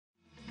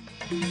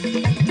Nínú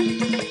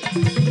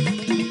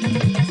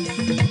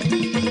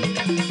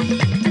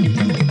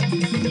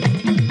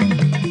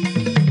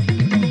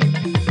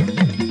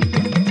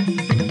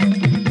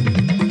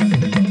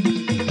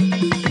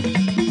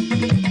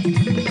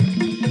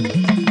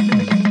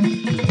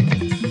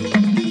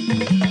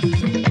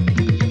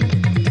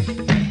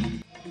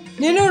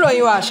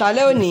ìròyìn wa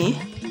àṣálẹ́ òní,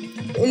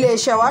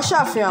 iléeṣẹ́ wa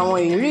ṣàfihàn àwọn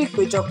ìrírí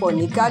ìpéjọpọ̀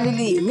ní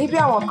Galilee níbi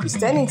àwọn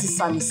Kìrìsìtẹ́nì ti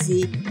sàmì sí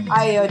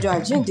ayẹyẹ ọjọ́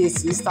àjíǹde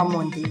sí Easter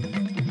Monday.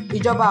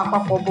 Ìjọba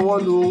àpapọ̀ buwọ́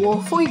lu owó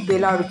fún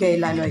ìgbélárugẹ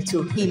ìlànà ètò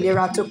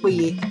ìlera tó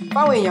péye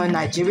fáwọn èèyàn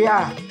Nàìjíríà.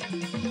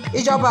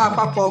 Ìjọba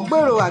àpapọ̀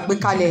gbèrò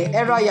àgbékalẹ̀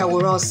ẹ̀rọ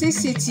ayàwòrán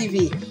CCTV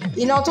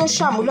iná tó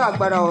ṣàmúlò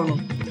agbára oòrùn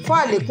fún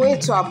àlékún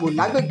ètò ààbò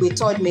lágbègbè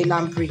 3rd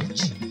Mainland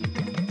Bridge.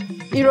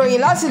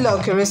 Ìròyìn láti ilẹ̀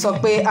òkèèrè sọ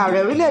pé ààrẹ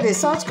orílẹ̀-èdè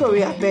South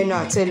Korea bẹnu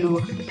àtẹ́ lu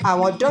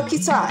àwọn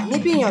dókítà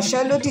níbi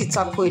ìyanṣẹ́lódì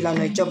tako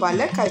ìlànà ìjọba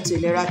lẹ́ka ètò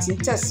ìlera tí ń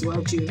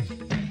tẹ̀síwájú.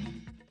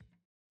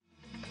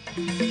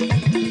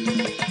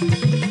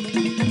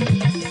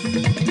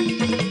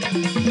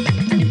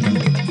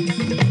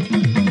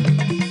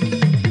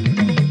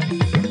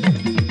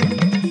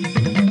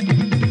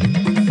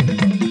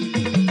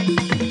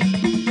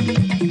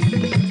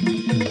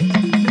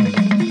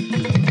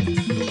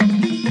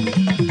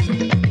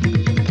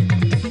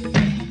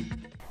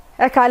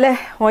 Ẹ káalẹ́,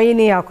 wọ̀nyí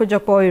ni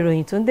àkójọpọ̀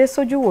ìròyìn tó ń dé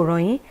sójú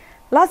wòran yín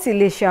láti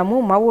iléeṣẹ́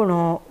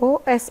amóhùnmáwòrán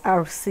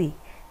Osrc.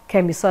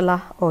 Kẹ́misọ́lá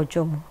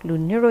Ọ̀jọ̀mú ló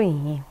níròyìn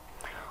yìí.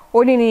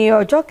 Òní ni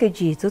ọjọ́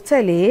kejì tó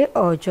tẹ̀lé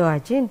ọjọ́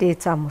àjíǹde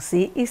tàmù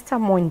sí Easter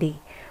Monday.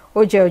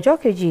 Ó jẹ́ ọjọ́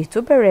kejì tó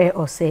bẹ̀rẹ̀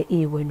ọ̀sẹ̀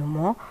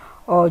ìwẹ̀nùmọ́.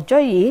 Ọjọ́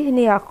yìí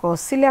ni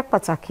àkọsílẹ̀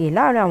pàtàkì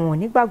láàrin àwọn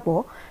onígbàgbọ́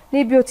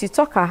níbi ó ti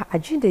tọ́ka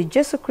àjíǹde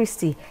Jésù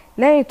Kristi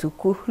lẹ́yìn tó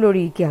kú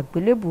lórí igi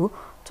àgbélébùú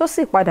tó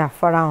sì padà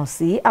farahàn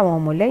sí àwọn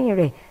ọmọlẹ́yìn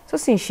rẹ̀ tó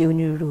sì ń ṣe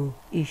onírúurú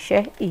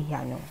iṣẹ́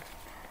ìyanu.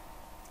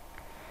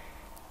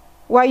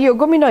 Wàyí o,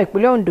 gómìnà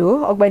ìpínlẹ̀ Ondo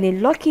ọ̀gbẹ́ni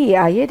Lucky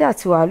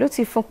Ayédàtiwà ló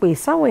ti fún pé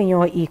sáwọn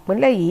èèyàn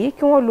ìpínlẹ̀ yìí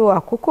kí wọ́n lo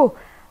àkókò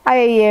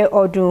ayẹyẹ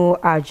ọdún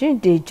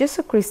àjíǹde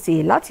Jésù Kristi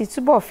láti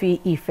túbọ̀ fi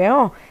ìfẹ́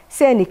hàn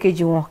sí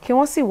ẹnìkejì wọn kí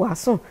wọ́n sì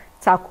wàásù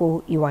tako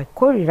ìwà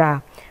ìkórìíra.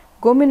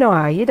 Gómìnà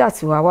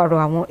Ayédàtiwà wá rọ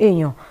àwọn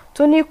èèyàn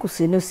tó ní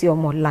ìkùnsínú sí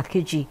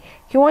ọmọlàkejì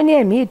kí wọ́n ní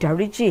ẹ̀mí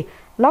ìdáríjì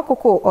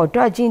lákòókò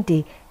ọdún àjíǹde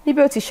níbi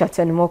ó ti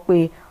ṣàtẹnumọ́ pé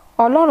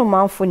Ọlọ́run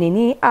máa ń fúnni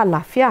ní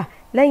àlàáfíà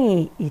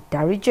lẹ́yìn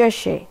ìdáríjì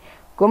ẹ̀ṣẹ̀.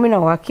 Gómìnà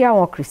wá kí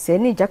àwọn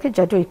Kìrìsìtẹ́nì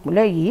jákèjádò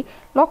ìpínlẹ̀ yìí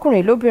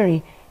lọ́kùnrin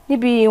lóbìnrin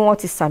níbi wọ́n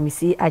ti sàmì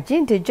sí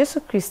àjíǹde Jésù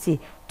Kristi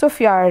tó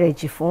fi ara rẹ̀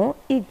jì fún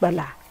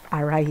ìgbàlà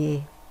aráyé.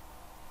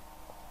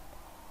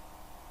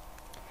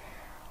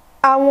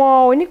 Àwọn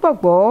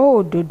onígbàgbọ́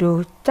òdodo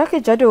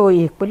jákèjádò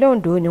ìpínlẹ̀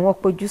Ondo ni wọ́n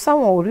péjú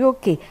sáwọn orí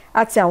òkè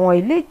àti àwọn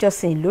ilé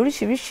ìjọsìn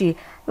lóríṣiríṣi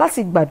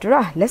láti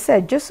gbàdúrà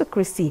lẹ́sẹ̀ Jésù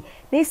Kristi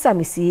ní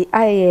ìsàmìsí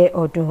ayẹyẹ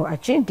ọdún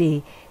àjíǹde.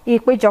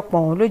 Ìpéjọpọ̀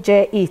ọ̀hún ló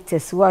jẹ́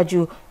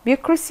ìtẹ̀síwájú bí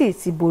Kristi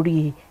ti borí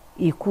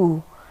ikú.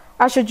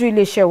 Aṣojú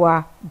iléeṣẹ́ wa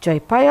Joy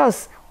Pius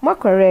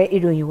mọ́kànrẹ́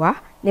ìròyìn wá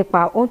nípa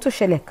ohun tó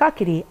ṣẹlẹ̀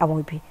káàkiri àwọn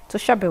ibi tó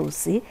ṣàbẹ̀wò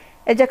sí.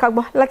 Ẹ jẹ́ ká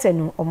gbọ́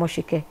látẹnu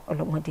Ọmọṣẹ́kẹ́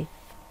Ọlọ́mọdé.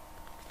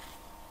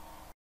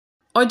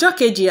 Ọjọ́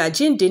kejì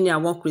àjíǹde ni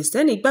àwọn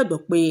Kìrìsìtẹ́nì gbàgbọ́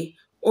pé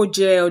ó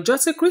jẹ́ ọjọ́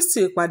tí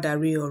Kristi padà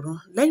re ọ̀run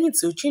lẹ́yìn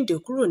tí ó jíǹde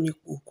kúrò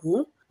nípò òkú.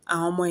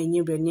 Àwọn ọmọ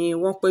ẹ̀yìn rẹ̀ ni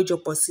wọ́n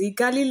péjọpọ̀ sí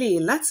Galilee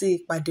láti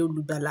pàdé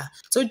olùgbàlà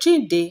tó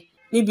jíǹde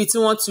níbi tí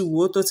wọ́n ti wò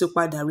ó tó ti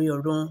padà re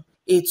ọ̀run.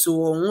 Ètò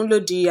ọ̀hún ló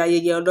di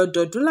ayẹyẹ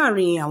ọlọ́dọọdún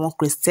láàrin àwọn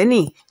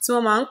Kìrìsìtẹ́nì tí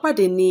wọ́n máa ń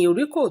pàdé ní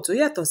oríkò tó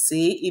yàtọ̀ sí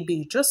ibi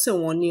ìjọsìn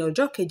wọn ní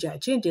ọjọ́ kejì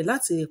àjíǹde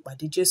láti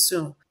pàdé Jésù.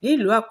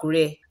 Nílùú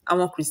Àkúrẹ́,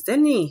 àwọn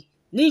Kìrìsìtẹ́nì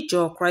ní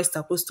ìjọ Christ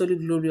Apostolic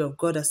Glory of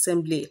God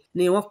Assembly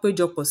ni wọ́n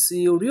péjọpọ̀ sí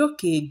orí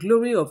òkè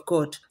Glory of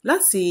God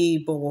láti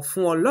bọ̀wọ̀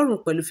fún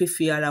Ọlọ́run pẹ̀lú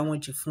fífi ara wọn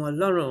jì fún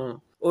Ọlọ́run.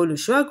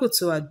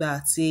 Olùṣọ́-àgùntàn àgbà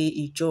àti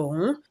ìjọ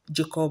ọ̀hún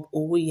Jacob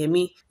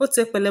Owóyẹmí ó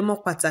tẹ́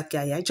pẹlẹmọ́ pàtàkì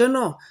àyájọ́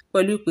náà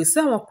pẹ̀lú ìpèsè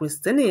àwọn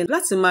Kìrìsìtẹ́nì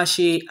láti máa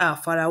ṣe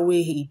àfarawé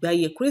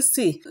ìgbáyé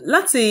Kristi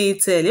láti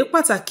tẹ̀lé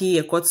pàtàkì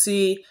ẹ̀kọ́ tí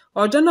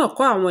ọjọ́ náà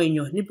kọ́ àwọn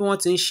èèyàn níbi wọ́n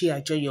ti ń ṣe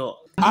àjọyọ̀.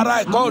 Ara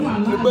ẹ̀kọ́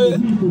ni pé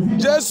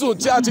Jésù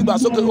tí a ti gbà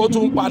sókè ó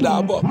tún padà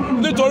bọ̀.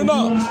 Nítorí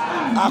náà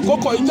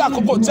àkókò yìí jẹ́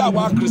àkókò tí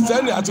àwa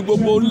Kìrìsìtẹ́nì àti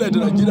gbogbo orílẹ̀-èdè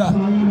Nàìjíríà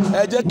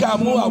ẹ jẹ́ ká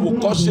mú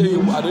àwòkọ́ṣe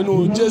ìwà nínú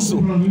Jésù,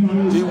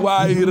 ìwà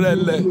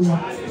ìrẹ̀lẹ̀,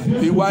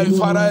 ìwà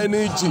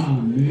ìfaraẹnijì,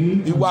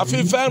 ìwà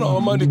fífẹ́ràn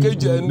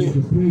ọmọnìkejì ẹni,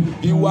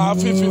 ìwà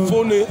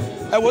fífifúnni.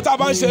 Ẹ wo tá a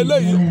bá ń ṣe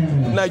eléyìí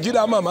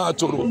Nàìjíríà máa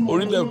tòrò,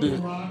 orílẹ̀-èdè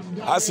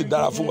á sì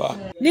dára fún wa.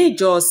 Ní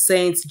ìjọ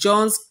St.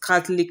 John's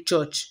Catholic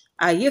Church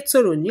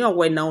Ayétòrò ní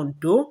Ọ̀wẹ́nà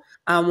Ondo,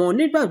 àwọn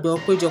onígbàgbọ́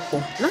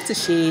péjọpọ̀ láti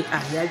ṣe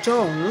àyájọ́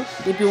ọ̀hún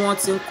níbi wọ́n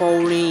ti ń kọ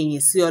orin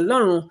ìyìn sí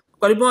Ọlọ́run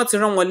pẹ̀lú bí wọ́n ti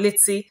rán wọn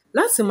létí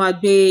láti máa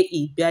gbé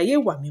ìgbé ayé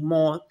ìwà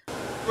mímọ́.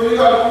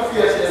 Oníkàlùkù fi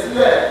ẹ̀ṣẹ̀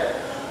sílẹ̀,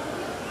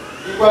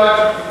 ìwà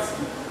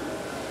jìbìtì,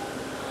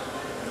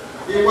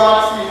 ìwà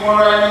tí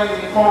ìmọ̀ra ẹni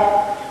nìkan,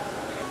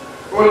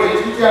 olè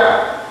jíjà,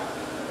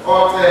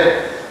 ọ̀tẹ̀,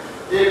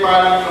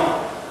 ìpànìyàn,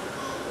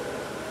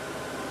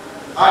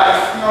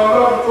 àìsìn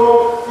Ọlọ́run tó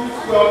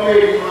fífi ọmọ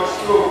ènìyàn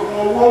ṣe òògùn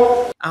owó.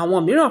 àwọn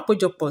mìíràn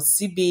péjọpọ̀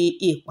síbi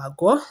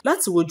ìpàgọ́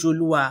láti wojú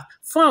Olúwa.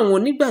 Fún àwọn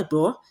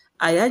onígbàgbọ́,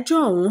 àyájọ́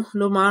ọ̀hún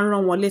ló máa ń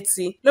rán wọn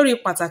létí lórí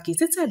pàtàkì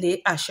títẹ̀lé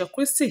àṣẹ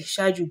Kristi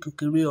ṣáájú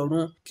gòkèrè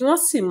ọ̀run kí wọ́n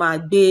sì máa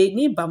gbé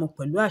ní ìbámu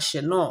pẹ̀lú àṣẹ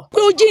náà. Pé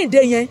ó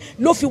jíǹde yẹn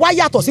ló fi wá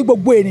yàtọ̀ sí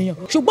gbogbo ènìyàn,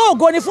 ṣùgbọ́n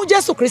ògo ni fún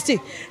Jésù Kristi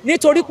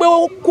nítorí pé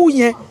ó kú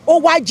yẹn ó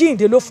wá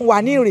jíǹde ló fún wa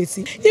ní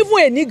ìrètí. Even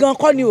èní gan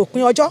kọ́ ni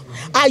òpin ọjọ́,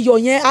 ayọ̀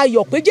yẹn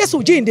ayọ̀ pé Jésù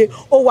jíǹde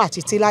ó wà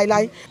títí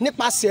láéláé.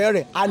 Nípasẹ̀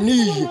rẹ̀ a ní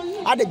ìyè,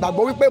 a dẹ̀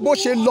gbàgbọ́ wípé bó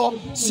ṣe lọ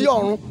sí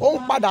ọ̀run ó ń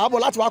padà bọ̀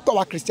láti wá kọ́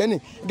wa Kìrìsìtẹ́nì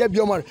gẹ́gẹ́ bí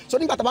ọmọ rẹ̀. So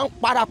nígbà tá a bá ń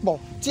parapọ̀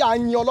tí a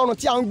ń yin Ọlọ́run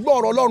tí a ń gbọ́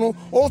ọ̀rọ̀ Ọlọ́run,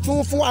 ó tún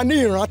fún wa ní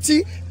ìrántí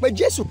pé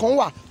Jésù kan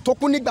wà tó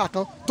kú nígbà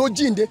kan, tó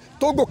jíǹde,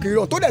 tó gòkè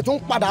lọ, tó dẹ̀ tún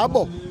padà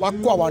bọ̀ wá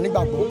kó àwa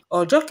nígbàgbọ́.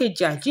 Ọjọ́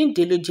kejì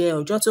àjíǹde ló jẹ́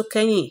ọjọ́ tó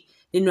kẹ́yìn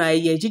nínú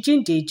ayẹyẹ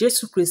jíjíǹde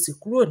Jésù Kristi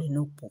kúrò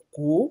nínú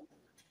pòkó.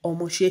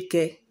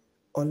 Ọmọṣẹ́kẹ́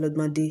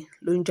Ọlọ́gbọ́ndé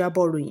ló ń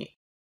jábọ̀ ròyìn.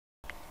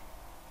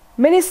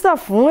 Mínísítà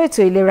fún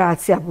ètò ìlera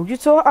àti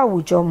àbójútó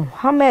àwùjọ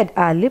Mohammed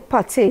Ali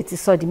Pate ti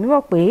sọ di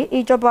mímọ̀ pé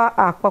ìjọba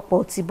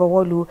àpapọ̀ ti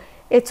bọ̀wọ́ lu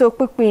ètò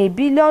pínpín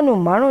bílíọ̀nù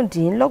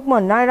 25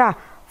 náírà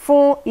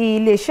fún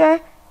iléeṣẹ́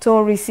tó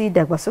ń rí sí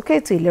ìdàgbàsókè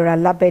ètò ìlera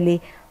lábẹ́lé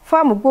fún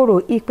àmúgbòòrò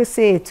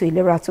ìpèsè ètò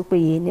ìlera tó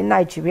péye ní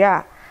Nàìjíríà.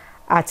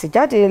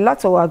 Àtẹ̀jáde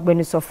látọwọ́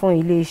agbẹnusọ fún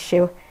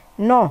iléeṣẹ́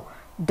náà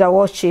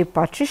Dáwọ́ṣe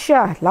Patricia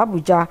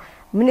l'Àbújá,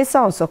 mínísítà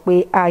ọ̀hún sọ pé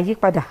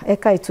àyípadà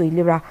ẹ̀ka ètò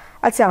ìlera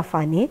àti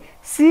àǹfààní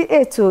sí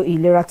ètò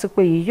ìlera tó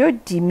péye yóò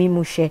di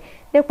mímúṣẹ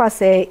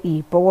nípasẹ̀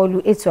ìbọwọ́lù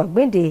ètò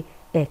àgbéǹde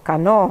ẹ̀ka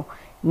náà.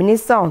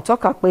 Mínísítà ọ̀hún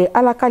tọ́ka pé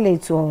àlàkalẹ̀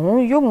ètò ọ̀hún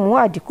yóò mú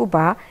àdínkù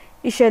bá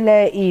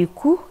ìṣẹ̀lẹ̀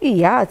ikú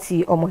ìyá àti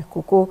ọmọ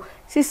ìkókó,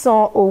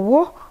 sísan owó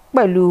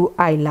pẹ̀lú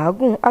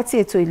àìlágùn àti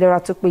ètò ìlera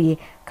tó péye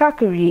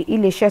káàkiri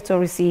iléeṣẹ́ tó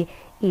ń rí sí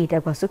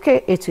ìdàgbàsókè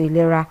ètò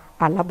ìlera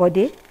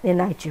alábọ́dé ní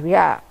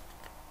Nàìjíríà.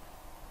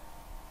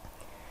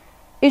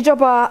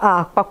 Ìjọba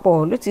àpapọ̀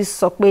ló ti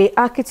sọ pé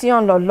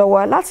akitiyan lọ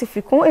lọ́wọ́ láti fi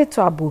kún ètò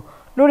ààbò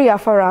lórí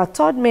afárá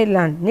Third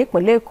Mainland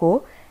nípínlẹ̀ Èkó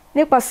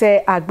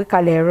nípasẹ̀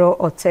àgbékalẹ̀ ẹ̀rọ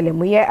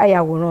ọ̀tẹlẹ̀múyẹ́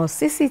ayàwòrán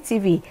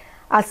CCTV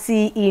àti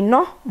iná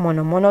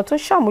mọ̀nàmọ́ná tó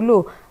ń ṣàmúlò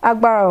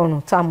agbára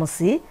oòrùn tá a mọ̀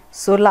sí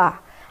sólà.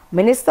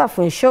 Mínísítà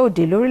fún iṣẹ́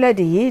òde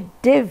lórílẹ̀‐èdè yìí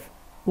Dave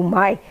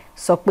Umahi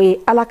sọ pé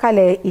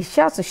àlàkalẹ̀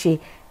iṣẹ́ àtúnṣe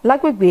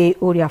lágbègbè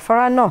orí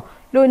afárá náà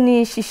ló ní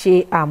ṣíṣe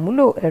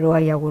àmúlò ẹ̀rọ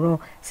ayàwòrán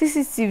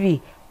CCTV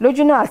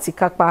lójúnà àti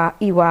kápá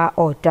ìwà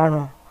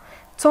ọ̀daràn.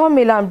 Third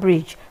Mainland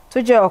Bridge tó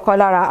jẹ́ ọ̀kan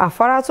lára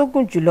afárá tó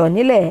gùn jùlọ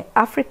nílẹ̀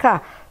Áfíríkà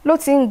ló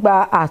ti ń gba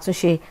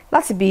àtúnṣe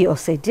láti bí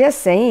ọ̀sẹ̀ díẹ̀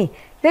sẹ́yìn,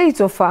 léyìí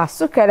tó fa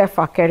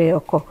súnkẹrẹ-fàkẹrẹ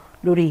ọkọ̀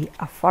lórí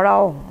afárá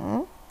ọ̀hún.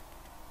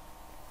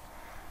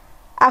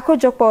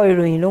 Àkójọpọ̀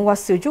ìròyìn ló ń wá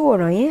sí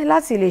ojúwòrán yín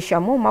láti iléeṣẹ́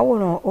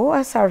amóhùnmáwòrán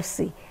OSRC.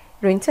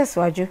 Ìròyìn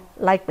tẹ̀síwájú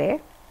láìpẹ́.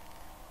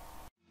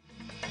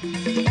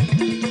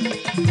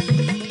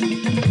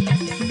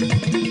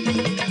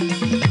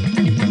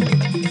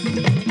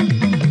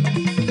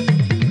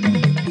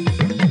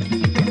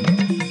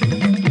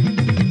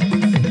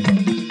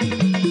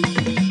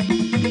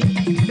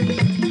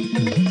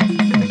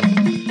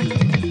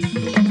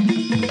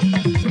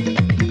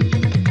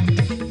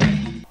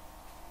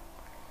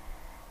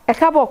 Ẹ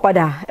káàbọ̀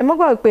padà, ẹ má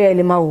gbàgbé pé ẹ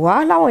lè máa wò wá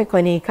láwọn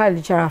ìkànnì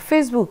ìkàlùjára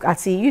Facebook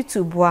àti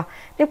YouTube wa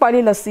nípa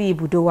lílọ sí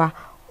ibùdó wa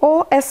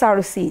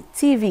OSRC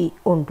TV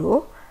Ondo.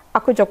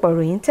 Àkójọpọ̀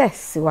ìròyìn tẹ̀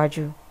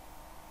síwájú.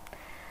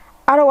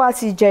 Àrọwà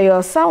ti jẹyọ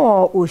sáwọn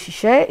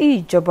òṣìṣẹ́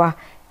ìjọba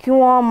kí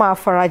wọ́n máa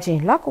farajìn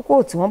lákòókò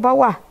tí wọ́n bá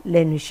wà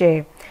lẹ́nu iṣẹ́.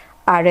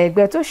 Ààrẹ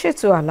ẹgbẹ́ tó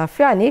ṣètò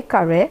àlàáfíà ní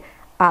Ìkàrẹ́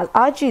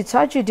Alhaji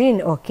Tajudeen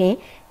Okin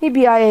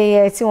níbi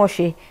ayẹyẹ tí wọ́n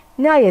ṣe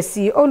ní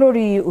àyẹ̀sí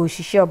olórí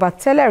òṣìṣẹ́ ọba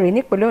tẹ́lẹ̀ rí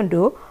nípínlẹ̀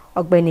Ondo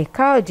Ọ̀gbẹ́ni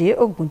Káyọ̀dé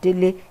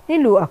Ògúndélé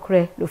nílùú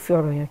Àkúrẹ́ ló fi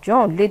ọ̀rọ̀ yànjú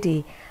ọ̀hún léde.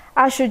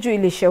 Aṣojú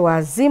iléeṣẹ́ wa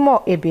Zimo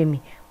Ebemi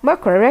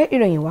mọ́kànrẹ́rẹ́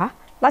ìròyìn wá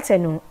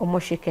látẹnu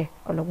Ọmọṣẹ́kẹ́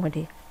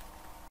Ọlọ́gbọ́ndé.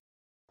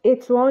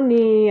 Ètò ọ̀hún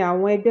ni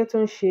àwọn ẹgbẹ́ tó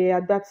ń ṣe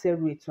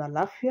agbátẹrù ètò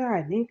àlàáfíà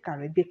ní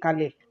Ìkàrẹ́ gbé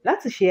kalẹ̀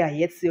láti ṣe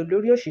àyẹ́sí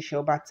olórí òṣìṣẹ́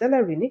ọba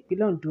tẹ́lẹ̀ rí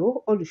nípínlẹ̀ Ondo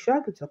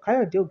Olùṣọ́-àgùntàn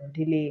Káyọ̀dé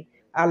Ògúndélé.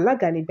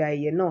 Alága níbi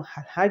ayẹyẹ náà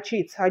Alhaji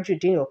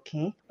Tajudeen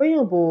Okin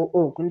gbóyìnbó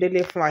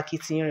Ògúndélé fún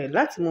akitiyan rẹ̀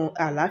láti mú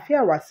àlàáfíà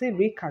wá sí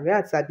ìlú Ìkàrẹ́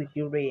àti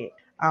agbègbè rẹ̀.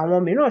 Àwọn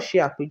mìíràn ṣe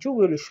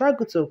àpèjúwe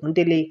Olùṣọ́-àgùntàn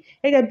Ògúndélé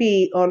gẹ́gẹ́ bí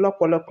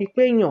ọlọ́pọlọ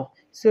pípé èèyàn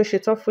tí ó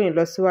ṣetán fún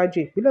ìlọsíwájú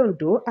ìpínlẹ̀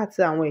Ondo àti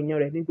àwọn èèyàn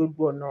rẹ̀ ní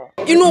gbogbo ọ̀nà.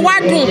 Inú wa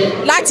dùn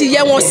láti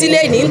yẹ wọn sílé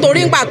ní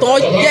nítorí ìgbà tó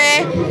jẹ́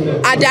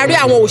adarí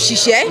àwọn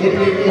òṣìṣẹ́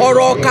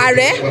ọ̀rọ̀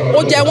Ìkàrẹ́ ó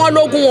jẹ wọ́n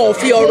lógún, wọn ò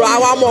fi ọ̀rọ̀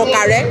àwa ọmọ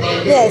Ìkàrẹ́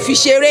wọn ò fi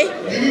ṣeré.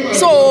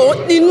 So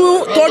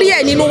torí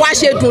ẹ̀ nínú wa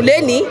ṣe dùn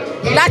lénìí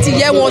láti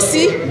yẹ wọn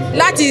sí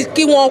láti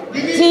kí wọn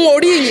fún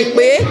orí ìyìn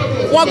pé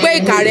wọ́n gbé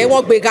Ìkàrẹ́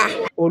wọ́n gbéga.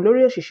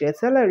 Olórí òṣìṣẹ́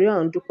tẹ́lẹ̀ rí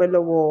ọ̀hún dúpẹ́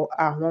lọ́wọ́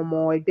àwọn ọmọ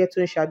ẹgbẹ́ tó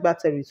ń ṣe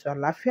agbátẹrù ètò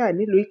àlàáfíà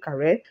nílùú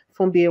Ìkàrẹ́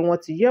fún bí wọ́n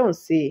ti yẹ́ òun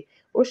sí.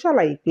 Ó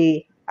ṣàlàyé pé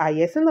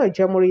àyẹ́sí náà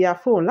jẹ́ móríyá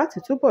fóun láti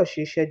túbọ̀ ṣe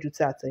iṣẹ́ ju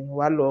ti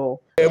àtẹ̀yìnwá lọ.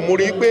 Mo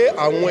rí i pé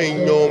àwọn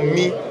èèyàn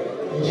mi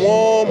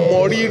wọ́n mọ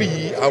rírì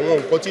àwọn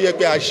nǹkan tó yẹ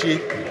pé a ṣe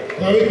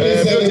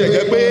bí ó ti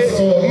jẹ́ pé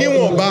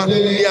níwọ̀nba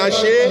ni a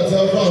ṣe é,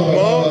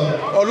 ṣùgbọ́n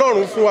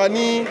Ọlọ́run fún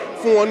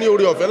wọn ní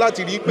oore ọ̀fẹ́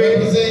láti rí i pé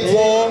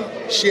wọ́n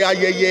ṣe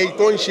ayẹyẹ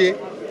tó ń ṣe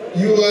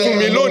fún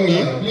mi lónìí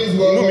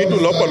inú mi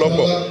dùn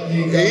lọ́pọ̀lọpọ̀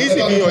èyí sì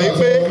fi hàn yín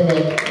pé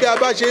bí a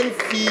bá ṣe ń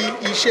fi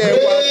iṣẹ́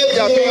wa tí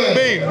a fi ń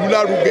gbé ìlú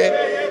lárugẹ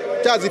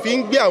tí a sì fi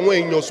ń gbé àwọn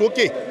èèyàn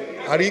sókè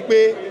a rí pé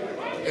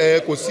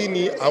kò sí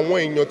ni àwọn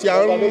èèyàn tí a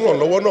ń ràn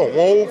lọ́wọ́ náà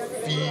wọ́n ó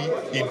fi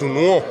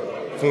ìdùnnú hàn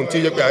fún tí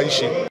ó yẹ pé à ń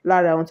ṣe.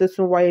 lára ohun tó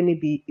tún wáyé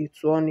níbi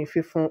ètò ọ̀nì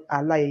fífún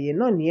aláyẹyẹ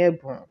náà ní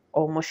ẹ̀bùn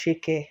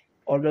ọmọṣẹ́kẹ́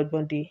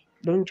ọlọ́gbọ́ndé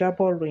ló ń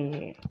jábọ̀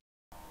ròyìn.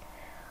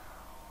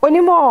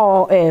 onímọ̀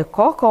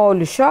ẹ̀kọ́ kan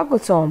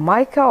olùṣọ́-àgùntàn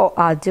Michael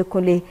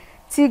Adékúnlé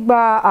ti gba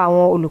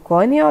àwọn olùkọ́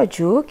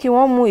níyànjú kí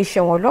wọ́n mú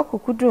iṣẹ́ wọn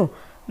lọ́kùnkúndùn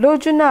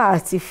lójúnà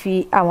àti fi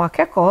àwọn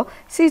akẹ́kọ̀ọ́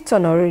sí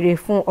ìtọ̀nà rere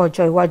fún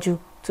ọjọ́ iwájú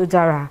tó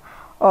dára.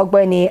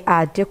 ọ̀gbẹ́ni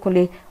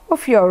Adékúnlé ó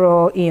fi ọ̀rọ̀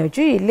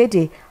ìyànjú yìí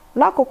léde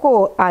lákòókò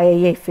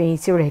ayẹyẹ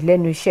ìfẹ̀yìntì rẹ̀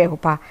lẹ́nu iṣẹ́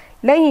ọba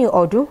lẹ́yìn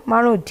ọdún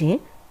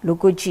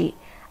márùndínlógójì.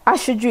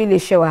 aṣojú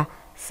iléeṣẹ́ wa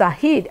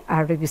Saheed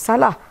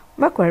Arabisala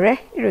mẹ́kúnrẹ́rẹ́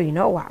ìròyìn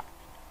náà wà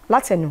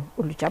látẹnu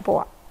olùjábọ̀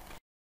wa.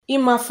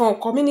 Ìmàfọ̀n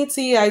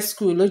Community High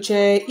School ló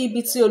jẹ́ ibi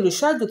tí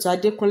olùṣọ́-àgùntàn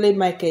Adékúnlé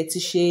Michael ti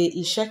ṣe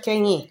iṣẹ́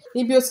kẹ́yìn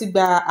níbi ó ti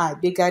gba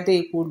àgbégadé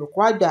ipò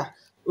olùkọ́ àgbà.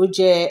 ó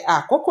jẹ́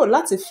àkókò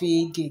láti fi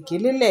gègé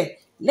lélẹ̀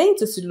lẹ́yìn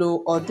tó ti lo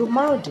ọdún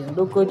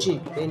márùndínlógójì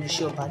lẹ́nu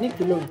iṣẹ́ ọba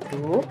nípínlẹ̀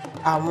Ondo.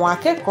 àwọn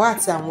akẹ́kọ̀ọ́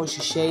àti àwọn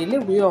òṣìṣẹ́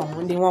iléèwé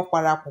ọ̀hún ni wọ́n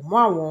parapọ̀ mọ́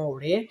àwọn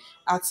ọ̀rẹ́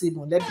àti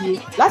mọ̀lẹ́bí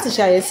láti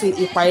ṣàyẹ̀sí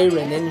ipa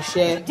rẹ̀ lẹ́nu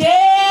iṣẹ́.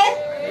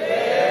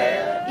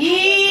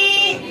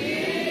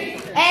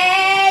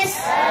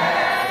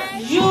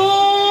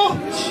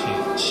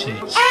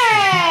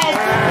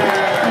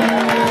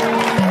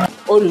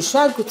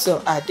 Olùṣọ́-àgùntàn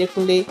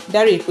Adékúnlé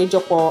darí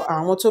ìpéjọpọ̀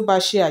àwọn tó bá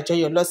ṣe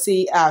àjọyọ̀ lọ sí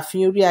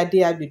ààfin orí adé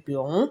agbègbè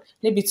ọ̀hún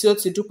níbi tí ó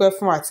ti dúpẹ́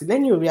fún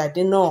àtìlẹ́yìn orí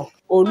adé náà.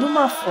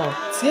 Olúmàfọ̀n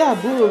tí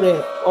àbúrò rẹ̀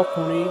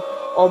ọkùnrin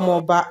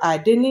ọmọọba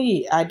Adéníyì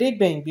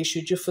Adégbèyìngbé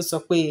ṣojú fún sọ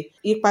pé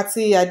ipa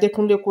tí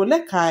Adékúnlé kó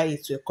lẹ́ka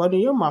ètò ẹ̀kọ́ ni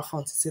yóò máa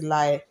fọ̀n títí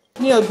láé.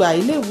 ní ọgbà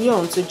iléèwé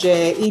ọ̀hún tó jẹ́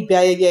ibi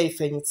ayẹyẹ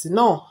ìfẹ̀yìntì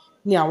náà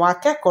ni àwọn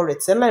akẹ́kọ̀ọ́ rẹ̀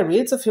tẹ́lẹ̀ rí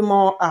tó fi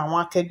mọ́ àwọn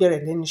akẹgbẹ́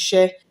rẹ̀ lẹ́nu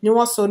iṣẹ́ ni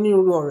wọ́n sọ ní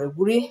irú ọ̀rọ̀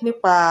ìwúrí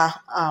nípa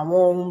àwọn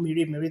ohun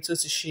mèremère tó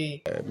ti ṣe.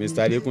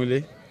 Mr. Adékúnlé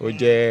ó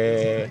jẹ́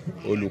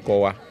olùkọ́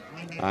wa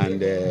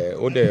and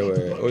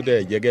ó dẹ̀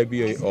gẹ́gẹ́ bí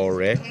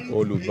ọ̀rẹ́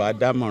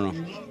olùbádámọ̀ràn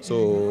so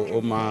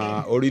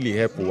ó really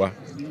help wa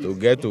to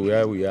get to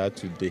where we are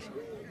today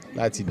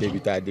láti débi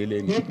tá a délé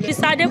ni.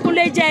 Mr.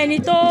 Adékúnlé jẹ́ ẹni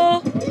tó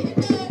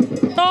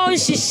ń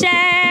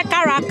ṣiṣẹ́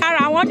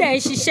kárakára wọ́n dẹ̀ ń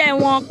ṣiṣẹ́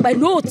wọn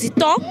pẹ̀lú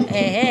òtítọ́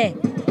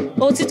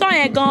òtítọ́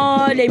yẹn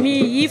gan-an lèmi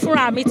yìí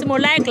fúnra mi tí mo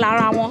like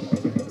lára wọn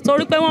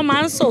torí pé wọ́n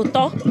máa ń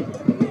sòótọ́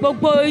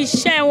gbogbo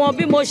iṣẹ́ wọn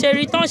bí mo ṣe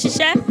rí tán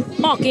ṣiṣẹ́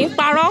wọn kì í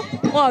parọ́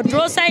wọn ò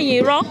dúró sẹ́yìn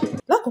irọ́.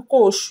 lákòókò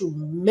oṣù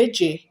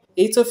méje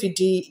èyí tó fi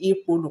di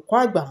ipò olùkọ́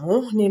àgbà mú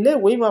ní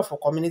iléèwé Ìmàfọ̀n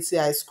Community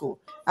High School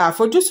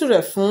àfojúsùn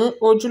rẹ̀ fún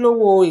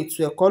ojúlówó ètò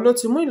ẹ̀kọ́ ló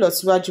ti mú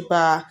ìlọsíwájú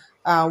bá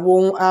àwọn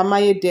ohun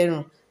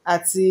amáyédẹrùn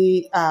àti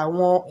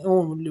àwọn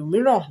ohun èlò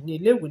mìíràn ní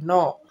iléèwé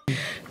náà.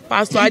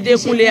 Pásítọ̀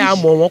Adékúnlé a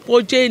mọ̀ wọ́n pé ó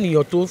jẹ́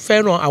ènìyàn tó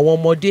fẹ́ràn àwọn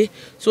ọmọdé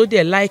tó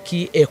dẹ̀ láìkí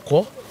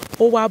ẹ̀kọ́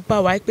ó wá bá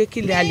wa pé kí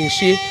lè a lè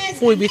ṣe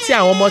fún ibi tí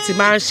àwọn ọmọ ti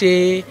máa ń ṣe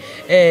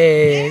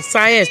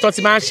science tó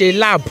ti máa ń ṣe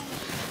lab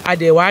a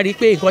dẹ̀ wá rí i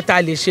pé nǹkan tá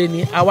a lè ṣe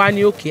ni àwa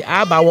ní òkè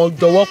á bá wọn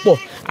jọwọ́ pọ̀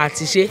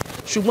àti ṣe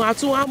ṣùgbọ́n a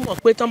tún wá mọ̀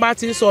pé tán bá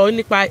ti ń sọ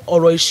nípa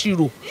ọ̀rọ̀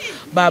ìṣirò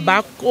bàbá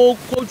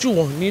kójú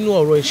wọn nínú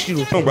ọ̀rọ̀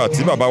ìṣirò. nígbà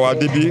tí bàbá wa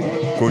débí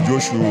kò ju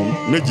oṣù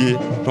méje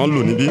tán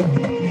lò níbí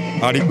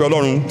a rí i pé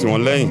Ọlọ́run tì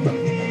wọ́n lẹ́yìn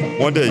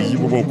wọ́n dẹ̀ yí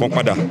gbogbo nǹkan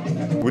padà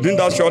within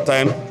that short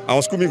time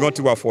àwọn school mi gan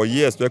ti wà for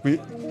years pé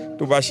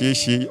tó bá ṣe é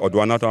ṣe ọ̀dọ̀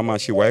wa náà tó máa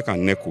ṣe WAEC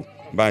and NECO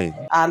báyìí.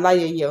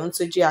 aláyẹyẹ ohun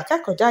tó jẹ́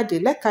akẹ́kọ̀ọ́ jáde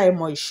lẹ́ka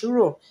ìmọ̀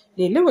ìṣirò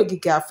ní iléèwé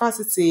gíga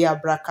fásitì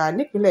Abraka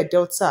nípínlẹ̀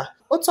Delta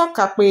ó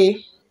tọ́ka pé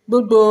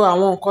gbogbo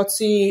àwọn nǹkan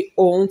tí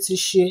òun ti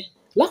ṣe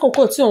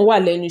lákòókò tí òun wà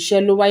lẹ́nu iṣẹ́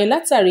ló wáyé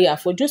látàrí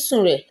àfojúsùn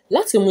rẹ̀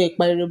láti mú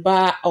ipa rere bá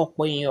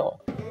ọ̀pọ̀ èèyàn.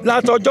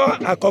 látọjọ́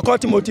àkọ́kọ́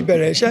tí mo ti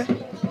bẹ̀rẹ̀ iṣẹ́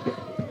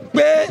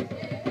pé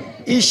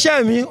iṣẹ́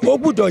mi ó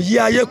gbúdọ̀ yí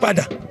ayé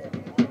padà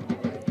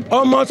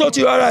ọmọ tó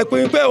ti rọra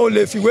ìpín pé òun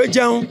lè fìwé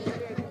jẹun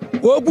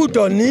ó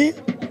gbúdọ̀ ní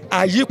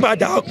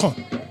àyípadà ọkàn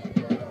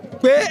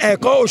pé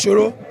ẹ̀kọ́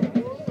òṣòro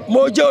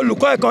mo jẹ́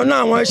olùkọ́ ẹ̀kan náà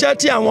àwọn iṣẹ́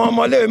tí àwọn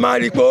ọmọléèwé máa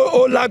rí pé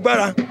ó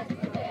lágbára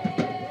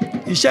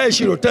iṣẹ́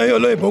ìṣirò tẹ́yìn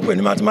olóyìnbó pè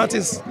ní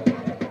mathematics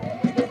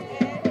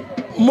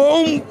mo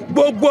ń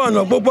gbogbo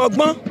ọ̀nà gbogbo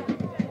ọgbọ́n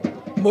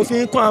mo fi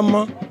ń kọ́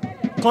àmọ́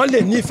kan lè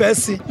nífẹ̀ẹ́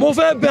sí mo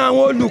fẹ́ bẹ̀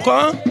àwọn olùkọ́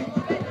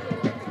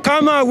ká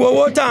máa wo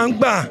owó tá à ń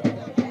gbà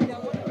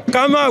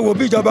ká máa wo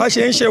bí ìjọba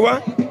ṣe ń ṣe wá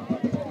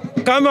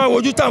ká máa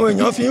wojú táwọn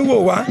èèyàn fi ń wò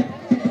wá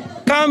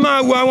ká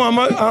máa wo àwọn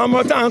ọmọ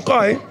tá à ń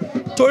kọ́ ẹ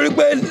torí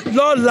pé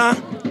lọ́la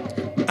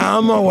àwọn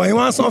ọmọ wọ̀nyí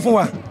wọ́n á san fún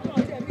wa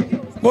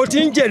mo ti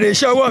ń jèrè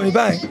iṣẹ́ ọwọ́ mi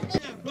báyìí.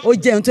 ó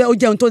jẹ́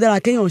ohun tó dára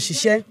kéèyàn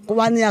ṣiṣẹ́ kó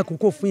wá ní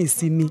àkókò fún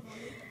ìsinmi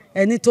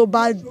ẹni tó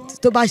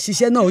bá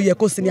ṣiṣẹ́ náà ó yẹ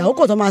kó sinmi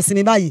àkókò tó máa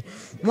sinmi báyìí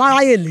wọ́n á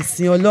ráyè lè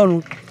sin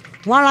Ọlọ́run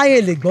wọ́n á ráyè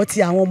lè gbọ́ ti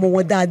àwọn ọmọ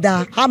wọn dáadáa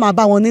á máa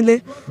bá wọn nílé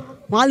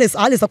wọ́n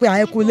á lè sọ pé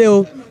àyẹ̀kú lé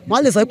o, wọ́n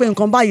á lè sọ pé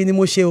nǹkan báyìí ni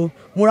mo ṣe o,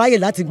 mo ráyè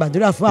láti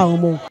gbàdúrà fún àwọn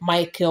ọmọ.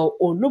 Michael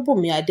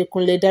Olúbùnmi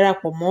Adékúnlé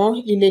darapọ̀ mọ́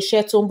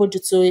iléeṣẹ́ tó ń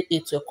bójútó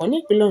ètò ẹ̀kọ́ ní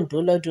ìpínlẹ̀ Ondo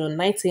lọ́dún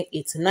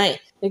 1989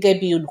 gẹ́gẹ́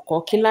bí olùkọ́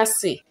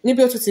kíláàsì,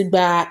 níbi ó tún ti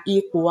gba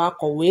ipò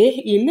akọ̀wé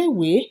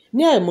iléèwé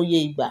ní àìmọye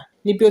ìgbà,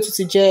 níbi ó tún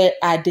ti jẹ́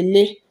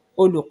adelé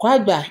olùkọ́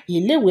àgbà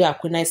iléèwé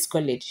Aquinas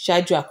College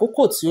ṣáájú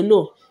àkókò tí ó lò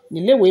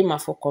níléèwé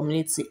Ìmàfọ̀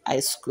Community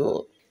High School.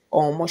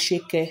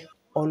 Ọmọṣẹ́kẹ́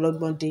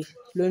Ọlọ́gbọ́ndé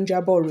ló ń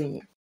jábọ̀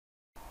ròyìn.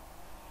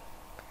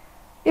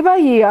 Ní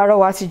báyìí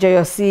àrọwà ti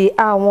jẹyọ sí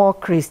àwọn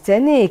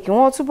Kristẹni kí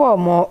wọ́n túbọ̀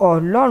mọ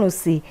Ọlọ́run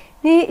sí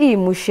ní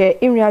ìmúṣẹ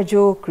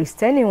ìrìnàjò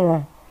Kristẹni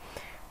wọn.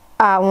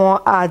 Àwọn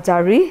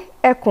àdarí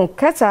ẹkùn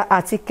 3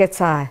 àti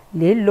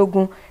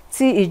 14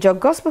 ti ìjọ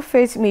Gospel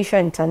Faith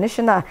Mission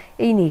International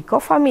ní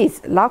Gọ́fàmìt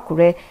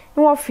l'Ákúrẹ́ ni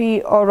wọ́n fi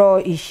ọ̀rọ̀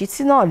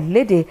ìṣítí náà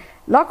léde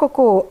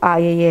lákòókò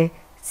ayẹyẹ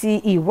ti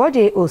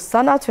ìwọ́de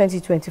Hosanna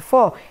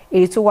 2024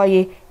 èyí tó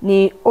wáyé ní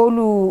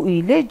olú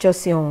ilé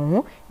ìjọsìn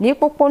ọ̀hún ní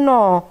pópónà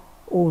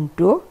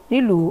Ondo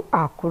nílùú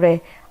Àkúrẹ́.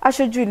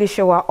 Aṣojú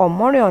iléeṣẹ́ wa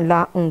Ọmọrìnọlá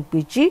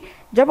Ngbèjì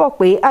jábọ̀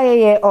pé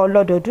ayẹyẹ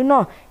ọlọ́dọọdún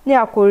náà ní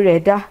àkórí rẹ̀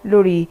dá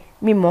lórí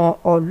mímọ̀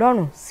Ọlọ́run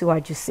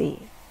síwájú sí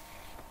i.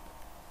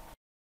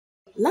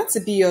 Láti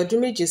bí ọdún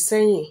méje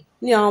sẹ́yìn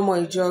ní àwọn ọmọ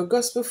ìjọ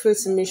Gospel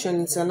Faith Mission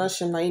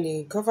International ní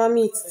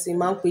Gọ́fàmìt ti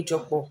máa ń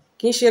péjọpọ̀,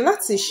 kì í ṣe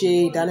láti ṣe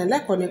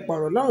ìdánilẹ́kọ̀ọ́ nípa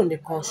ọ̀rọ̀ Ọlọ́run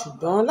nìkan,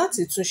 ṣùgbọ́n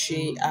láti tún ṣe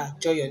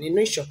àjọyọ̀ nínú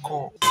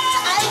ìṣọ̀kan.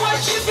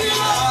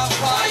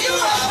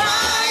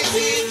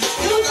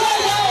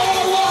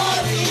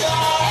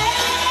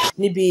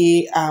 Níbi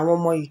àwọn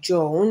ọmọ ìjọ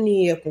ọ̀hún ní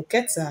ẹkùn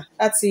 7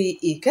 àti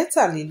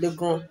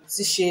 17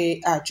 ti ṣe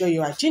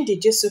àjọyọ̀ àjíǹde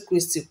Jésù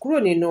Kristi kúrò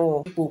nínú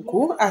ipò òkú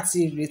àti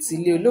ìrètí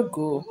ilé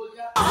ológo.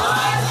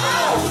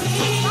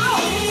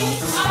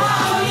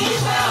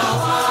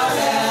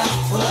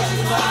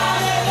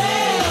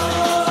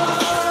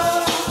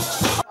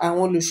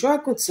 Àwọn olùṣọ́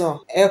àgùntàn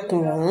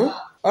ẹkùn ọ̀hún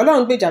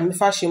Ọlọ́rungbèjàmí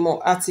Fáṣemọ̀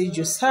àti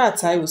Josiah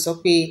Táíwò sọ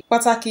pé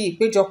pàtàkì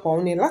ìpéjọpọ̀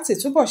ọ̀hún ni láti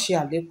túbọ̀ ṣe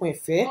àlékún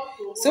ìfẹ́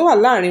tí ó wà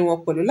láàrin wọn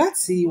pẹ̀lú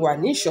láti wà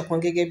ní ìṣọ̀kan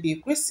gẹ́gẹ́ bí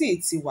Kristi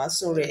ti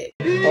wàásù rẹ̀.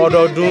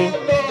 Ọdọọdún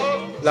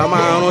la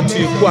máa rántí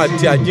ikú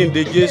àti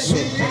àjíǹde Jésù.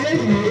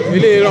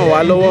 Eléyìí ràn wá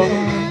lọ́wọ́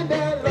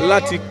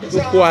láti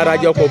kó ara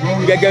jọ pọ̀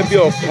gẹ́gẹ́ bí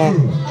ọ̀kan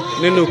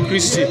nínú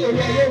Kristi,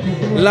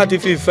 láti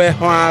fi ìfẹ́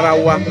hàn ara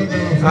wa,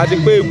 àti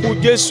pé ikú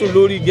Jésù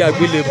lórí igi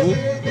àgbélébú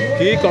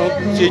kì í kàn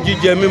ṣe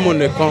jíjẹ mímu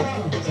nìkan,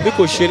 bí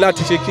kò ṣe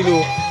láti ṣe kí ni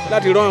o,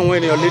 láti rán àwọn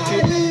ènìyàn létí,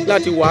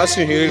 láti wàásù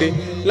ìhìnrere,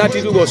 láti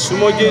túbọ̀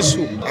súnmọ́ Jésù.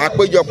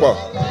 Àpéjọpọ̀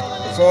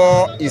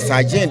fún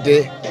ìsàjíǹde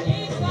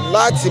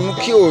láti mú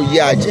kí òye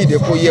àjíǹde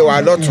kó yé wa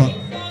lọ́tun,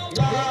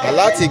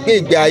 láti gbé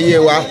ìgbé ayé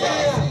wa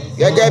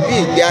gẹ́gẹ́ bí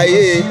ìgbé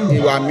ayé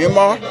ìwà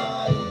mímọ́,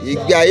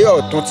 ìgbé ayé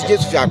ọ̀tun tí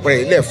Jésù fi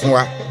àpẹẹrẹ ilẹ̀ fún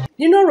wa.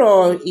 Nínú ọ̀rọ̀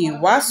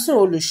ìwàásù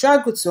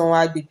olùṣọ́-àgùntàn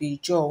agbègbè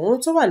ìjọ ọ̀hún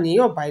tó wà ní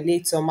ọ̀bà ilé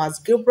Thomas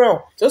Gabriel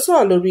tó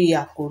sọ̀rọ̀ lórí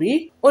àkòrí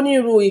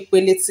onírú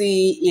ìpele tí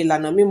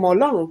ìlànà mímọ̀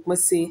Ọlọ́run pín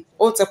sí,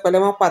 ó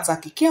tẹpẹlẹmọ́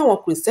pàtàkì kí àwọn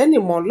Kìrìsìtẹ́nì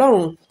mọ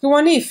Ọlọ́run kí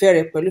wọ́n ní ìfẹ́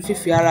rẹ̀ pẹ̀lú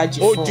fífi ara jì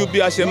fún. Ó ju bí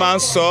a ṣe máa ń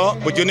sọ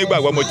mo jẹ́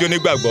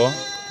onígbàgbọ́,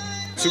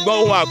 ṣùgbọ́n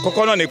ohun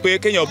àkọ́kọ́ náà ni pé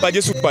kéèyàn bá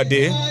Jésù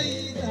pàdé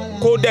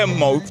kó dẹ̀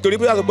mọ̀ torí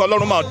pé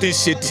Ọlọ́run máa ti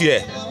ṣe tiẹ̀,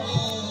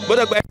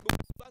 bọ́dọ̀ pé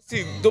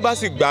tó bá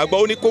sì gbàgbọ́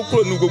ó ní kó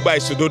kúrò ní gbogbo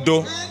àìṣòdodo.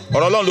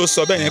 Ọ̀rọ̀ Ọlọ́run ló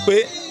sọ bẹ́ẹ̀ yẹn pé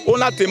ó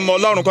láti mọ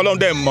Ọlọ́run kọ́ Ọlọ́run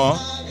dẹ̀ mọ̀.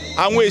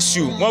 Àwọn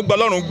èṣù wọ́n gba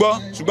Ọlọ́run gbọ́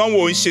ṣùgbọ́n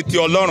wọn ò ń ṣe ti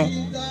Ọlọ́run.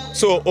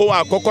 So ohun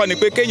àkọ́kọ́ ni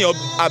pé kéèyàn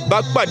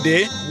àbápàdé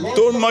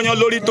tó mọ́yán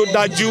lórí tó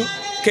dájú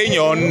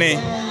kéèyàn ní.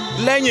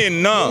 Lẹ́yìn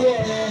náà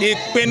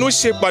ìpinnu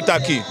ṣe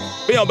pàtàkì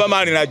béèyàn bá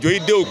máa rìnrìn àjò yìí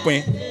dé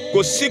òpin. Kò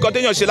sí nǹkan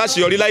téèyàn ṣe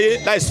láṣeyọrí láyé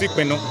láìsí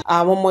ìpinnu.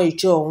 Àwọn ọmọ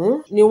ìjọ ọ̀hún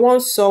ni wọ́n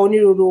ń sọ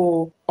onírúurú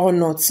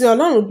ọ̀nà tí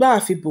Ọlọ́run gbà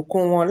fi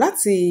bùkún wọn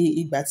láti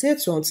ìgbà tí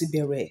ètò ọ̀hún ti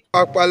bẹ̀rẹ̀.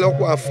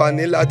 Ọ̀pọ̀lọpọ̀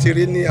àǹfààní láti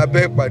rí ní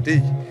abẹ́ ìpàdé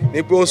yìí ni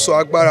pé ó sọ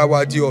agbára wa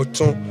di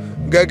ọ̀tun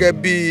gẹ́gẹ́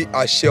bí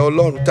àṣẹ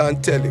Ọlọ́run tá ń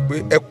tẹ̀lé pé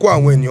ẹ kó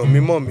àwọn ènìyàn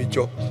mímọ́ mi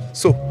jọ.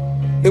 So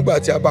nígbà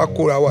tí a bá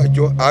kóra wa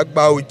jọ, a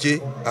gba oje,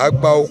 a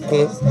gba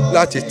okun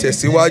láti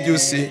tẹ̀síwájú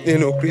sí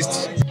nínú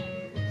Kristi.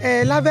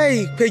 Lábẹ́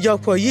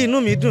ìpéjọpọ̀ yìí inú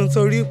mi dùn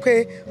torí pé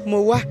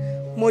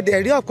mo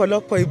dẹ̀ rí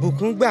ọ̀pọ̀lọpọ̀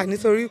ìbùkún gbà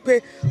nítorí pé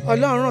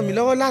Ọlọ́run ràn mí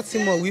lọ́wọ́ láti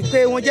mọ̀ wípé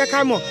wọ́n jẹ́ ká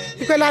mọ̀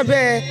wípé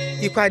lábẹ́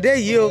ìpàdé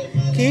yìí o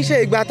kì í ṣe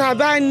ìgbà tá a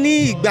bá ní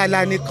ìgbàlà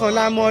nìkan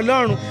la mọ̀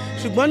Ọlọ́run,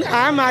 ṣùgbọ́n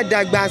a máa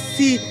dàgbà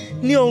sí i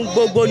ní ohun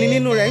gbogbo ní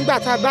nínú rẹ̀ nígbà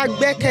tá a bá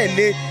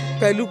gbẹ́kẹ̀lé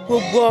pẹ̀lú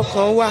gbogbo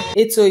ọkàn wa.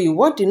 Ètò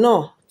ìwọ́de náà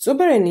tó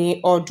bẹ̀rẹ̀ ní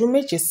ọdún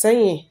méje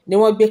sẹ́yìn ni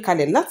wọ́n gbé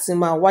kalẹ̀ láti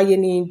máa wáyé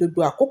ní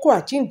gbogbo àkókò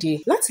àjíǹde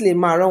láti lè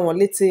máa rán wọn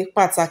létí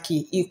pàtàkì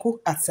ikú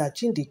àti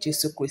àjíǹde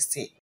Jésù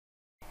Kristi.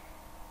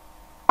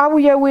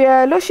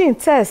 Awuyewuye ló sì ń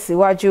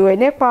tẹ̀síwájú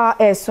nípa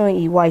ẹ̀sùn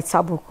ìwà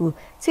ìtàbùkù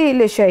tí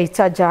iléeṣẹ́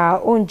ìtajà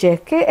oúnjẹ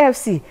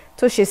KFC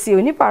tó ṣe sí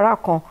oníbàárà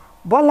kan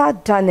Bọ́lá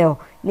Daniel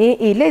ní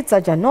ilé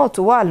ìtajà náà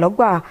tó wà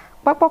lọ́gbà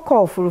pápákọ̀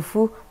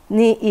òfurufú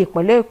ní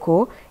ìpínlẹ̀ Èkó,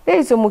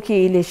 léyìí tó mú kí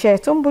iléeṣẹ́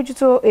tó ń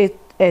bójútó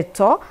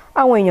ẹ̀tọ́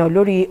àwọn èèyàn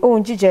lórí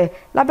ohun jíjẹ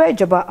lábẹ́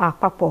ìjọba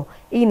àpapọ̀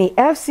ìní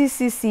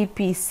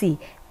FCCCPC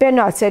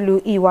bẹnu àtẹ́lu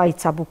ìwà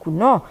ìtàbùkù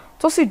náà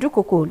tó sì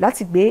dúnkòokò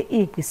láti gbé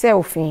ìgbésẹ̀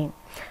òfin.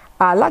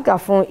 Alága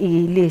fún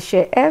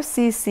iléeṣẹ́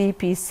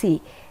FCCPC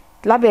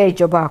lábẹ́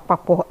ìjọba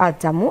àpapọ̀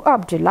Adamu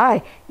Abdullahi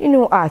nínú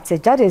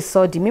àtẹ̀jáde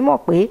sọ di mímọ̀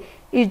pé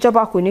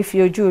ìjọba kò ní fi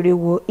ojú rere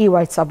wo ìwà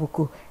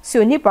ìtàbùkù sí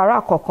oníbàárà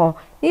kọ̀ọ̀kan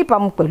ní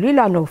ìbámu pẹ̀lú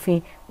ìlànà òfin,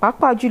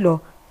 pàápàá jùlọ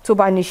tó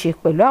bá ní ṣe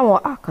pẹ̀lú àwọn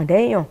àkàndá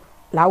èèyàn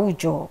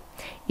láwùjọ.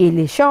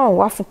 Iléeṣẹ́ ọ̀hún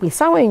wá fún pé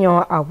sáwọn èèyàn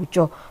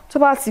àwùjọ tó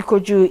bá ti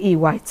kojú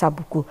ìwà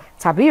ìtàbùkù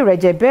tàbí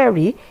ìrẹ́jẹ bẹ́ẹ̀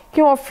rí kí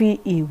wọ́n fi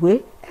ìwé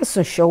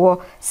ẹ̀sùn ṣọwọ́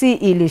sí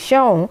iléeṣẹ́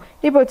ọ̀hún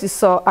níbo ti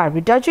sọ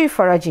àrídájú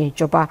ìfarajìn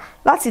ìjọba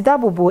láti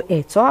dáàbò bo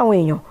ẹ̀tọ́ àwọn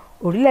èèyàn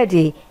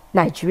orílẹ̀-èdè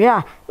Nàìjíríà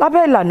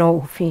lábẹ́ ìlànà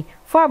òfin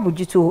fún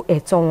àbójútó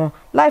ẹ̀tọ́ wọn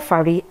láì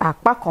fàrí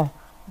apá kan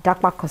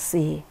dápá kan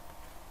sí i.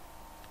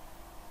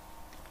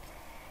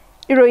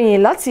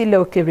 Ìròyìn láti ilẹ̀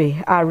òkèrè,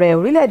 ààrẹ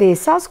orílẹ̀-èdè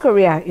South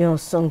Korea Yoon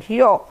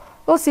Suk-yeol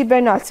ó ti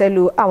bẹnu àtẹ́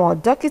lu àwọn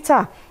dókítà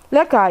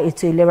lẹ́ka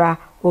ètò ìlera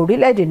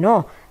orílẹ̀-èdè náà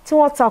tí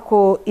wọ́n tako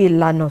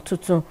ìlànà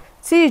tuntun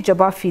tí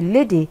ìjọba fi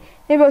léde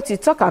níbi ó ti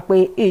tọ́ka pé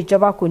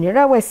ìjọba kò ní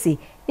rẹ̀wẹ̀sì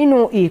nínú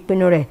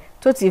ìpinnu rẹ̀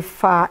tó ti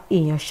fa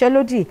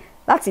ìyanṣẹ́lódì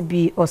láti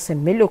bí ọ̀sẹ̀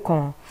mélòó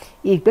kan.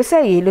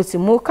 Ìgbésẹ̀ yìí ló ti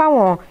mú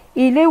káwọn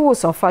ilé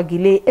ìwòsàn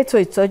fagilé ètò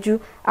ìtọ́jú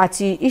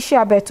àti iṣẹ́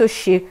abẹ tó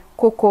ṣe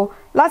kókó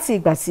láti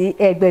ìgbà tí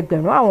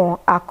ẹgbẹgbẹ̀rún àwọn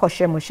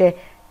akọ́ṣẹ́mọṣẹ́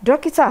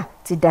dókítà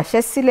ti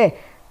dáṣẹ́ sílẹ̀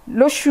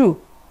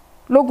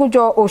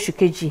lógúnjọ́ oṣù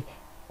kejì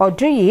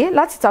ọdún yìí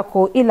láti tako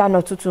ìlànà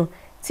tuntun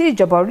tí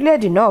ìjọba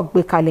orílẹ̀-èdè náà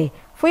gbé kalẹ̀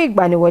fún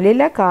ìgbaniwọlé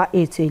lẹ́ka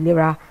ètò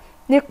ìlera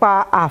nípa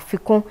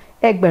àfikún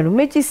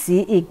 2,000 sí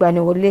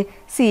ìgbaniwọlé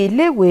sí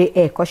iléèwé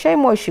ẹ̀kọ́ṣẹ́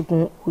ìmọ̀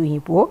ìṣègùn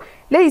òyìnbó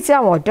léyìí tí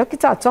àwọn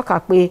dókítà tọ́ka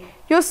pé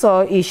yóò sọ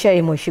iṣẹ́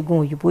ìmọ̀ ìṣègùn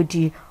òyìnbó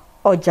di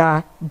ọjà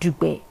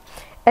dùgbẹ̀.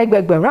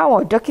 Ẹgbẹgbẹ̀rún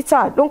àwọn dókítà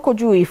ló ń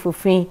kojú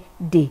ìfòfin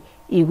de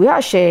ìwé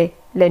àṣẹ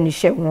lẹ́nu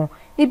iṣẹ́ wọn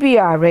níbi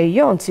ààrẹ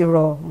yóò ti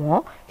rọ̀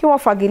wọ́n kí wọ́n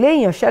fagilé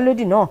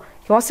ìyanṣẹ́lódì náà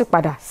kí wọ́n sì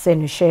padà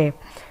sẹ́nu iṣẹ́.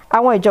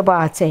 Àwọn ìjọba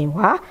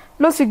àtẹ̀yìnwá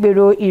ló ti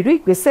gbèrò irú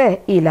ìgbésẹ̀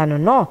ìlànà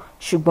náà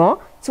ṣùgbọ́n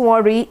tí wọ́n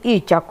rí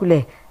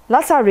ìjákulẹ̀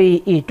látàrí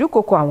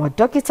ìdúkokò àwọn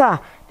dókítà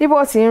bí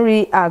wọ́n ti ń rí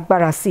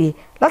agbára sí i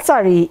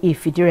látàrí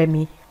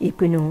ìfìdírẹmi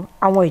ìpinnu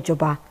àwọn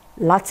ìjọba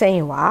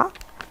látẹ̀yìnwá.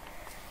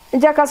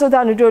 Ǹjẹ́ ká tó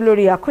dánu dúró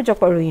lórí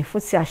àkójọpọ̀ ìròyìn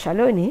fún ti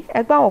àṣálẹ́ òní,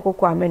 ẹgbẹ́ àwọn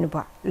kókó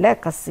àmẹ́nubà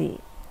lẹ́ẹ̀kan sí i.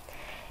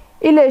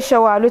 Ilé-iṣẹ́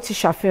wa ló ti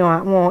ṣàfihàn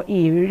àwọn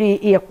ìrírí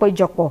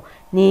ìpéjọpọ̀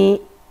ní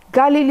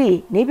Galilee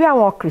níbi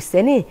àwọn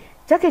Kìrìsìtẹ́nì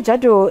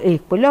jákèjádò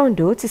ìpínlẹ̀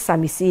Ondo ti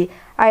sàmì sí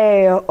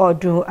ayẹyẹ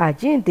ọdún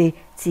àjíǹde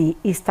ti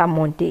Easter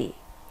Monday.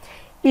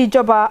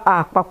 Ìjọba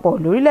àpapọ̀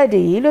lórílẹ̀‐èdè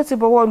yìí ló ti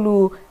bọwọ́ lu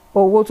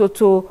owó tó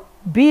tó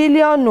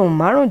bílíọ̀nù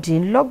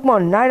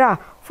 25 náírà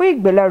fún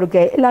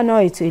ìgbélárugẹ ìlànà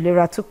ètò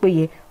ìlera tó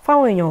péye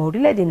fáwọn èèyàn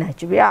orílẹ̀‐èdè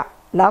Nàìjíríà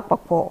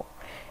lápapọ̀.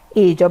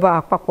 Ìjọba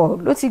àpapọ̀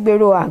ló ti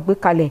gbèrò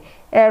àgbékalẹ̀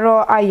ẹ̀rọ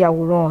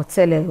ayàwòrán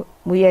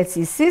ọ̀tẹlẹ̀múyẹ́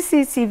ti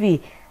CCTV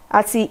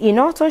àti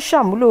iná tó ń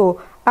ṣàmúlò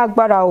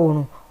agbára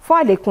oòrùn fún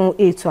àlékún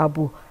ètò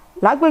ààbò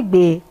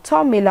lágbègbè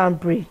Third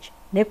Bridge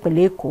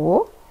nípìnlẹ̀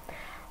Èkó.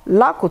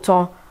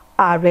 Lákòótán,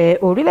 ààrẹ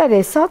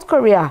orílẹ̀-èdè South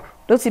Korea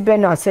ló ti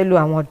bẹnu àtẹ́ lu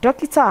àwọn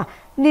dókítà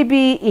níbi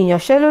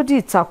ìyanṣẹ́lódì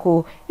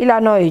tako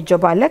ìlànà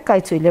ìjọba lẹ́ka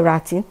ètò ìlera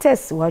tí ń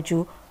tẹ̀síwájú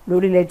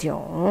lórílẹ̀-èdè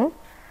ọ̀hún.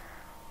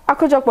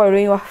 Àkójọpọ̀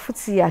ìròyìn wa fún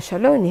ti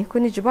àṣálẹ́ òní kò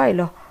ní jù báyìí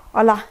lọ.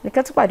 Ọ̀la ní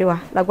kẹ́tùpàdé wa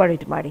lágbára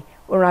Èdùmàrè.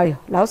 Oorun ayọ̀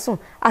la ó sùn,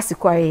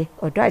 àsìkò ayẹyẹ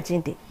ọdún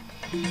àjíǹde.